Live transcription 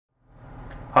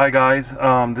Hi guys,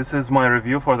 this is my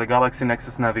review for the Galaxy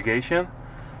Nexus navigation.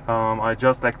 I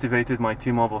just activated my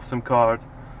T-Mobile SIM card,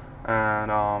 and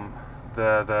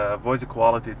the voice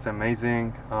quality, it's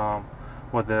amazing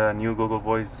what the new Google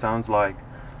Voice sounds like.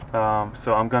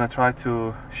 So I'm gonna try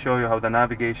to show you how the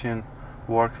navigation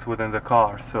works within the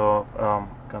car. So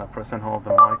gonna press and hold the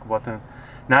mic button.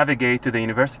 Navigate to the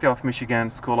University of Michigan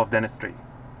School of Dentistry.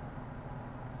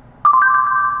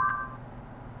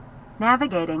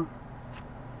 Navigating.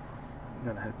 I'm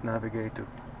gonna hit navigate to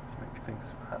make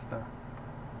things faster.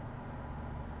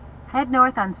 Head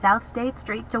north on South State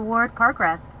Street toward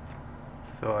Parkrest.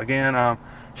 So again,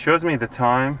 shows me the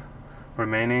time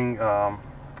remaining,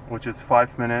 which is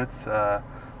 5 minutes. The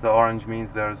orange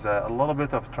means there's a little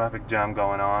bit of traffic jam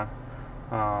going on,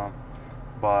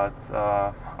 but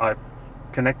I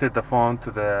connected the phone to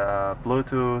the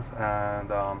Bluetooth, and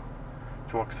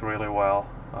it works really well.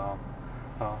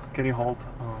 Can you hold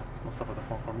most of the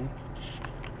phone for me?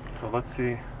 So let's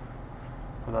see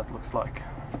what that looks like.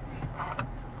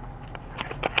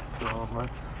 So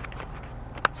let's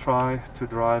try to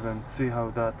drive and see how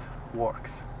that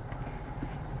works.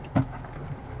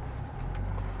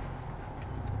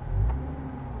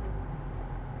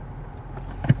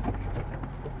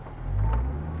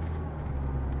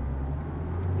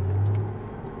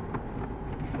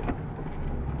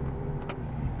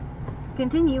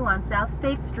 Continue on South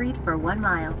State Street for 1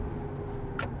 mile.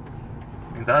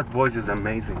 And that voice is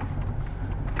amazing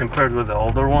compared with the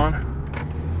older one.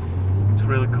 It's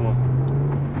really cool.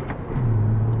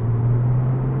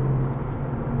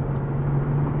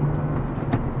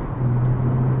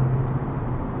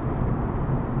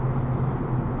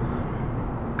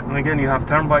 And again, you have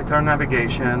turn-by-turn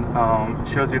navigation.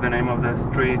 Shows you the name of the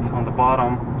street on the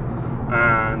bottom,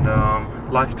 and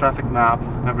live traffic map.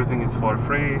 Everything is for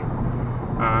free.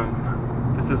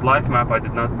 This is Live Map. I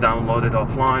did not download it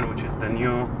offline, which is the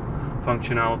new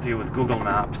functionality with Google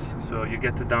Maps. So you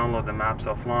get to download the maps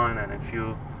offline, and if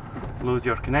you lose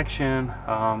your connection,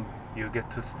 you get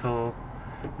to still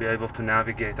be able to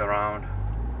navigate around